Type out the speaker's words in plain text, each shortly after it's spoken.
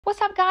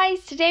What's up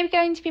guys? Today we're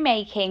going to be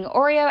making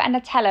Oreo and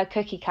Nutella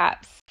cookie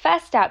cups.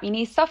 First up, you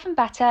need softened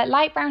butter,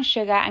 light brown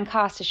sugar and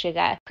caster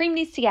sugar. Cream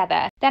these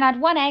together. Then add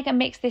 1 egg and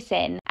mix this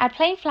in. Add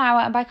plain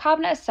flour and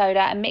bicarbonate of soda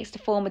and mix to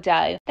form a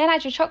dough. Then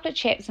add your chocolate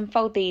chips and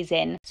fold these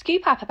in.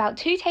 Scoop up about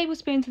 2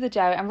 tablespoons of the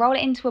dough and roll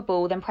it into a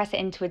ball, then press it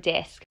into a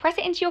disc. Press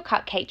it into your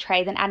cupcake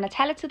tray, then add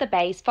Nutella to the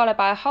base, followed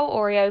by a whole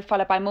Oreo,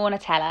 followed by more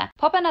Nutella.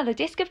 Pop another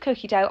disc of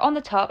cookie dough on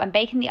the top and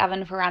bake in the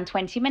oven for around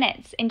 20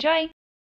 minutes. Enjoy!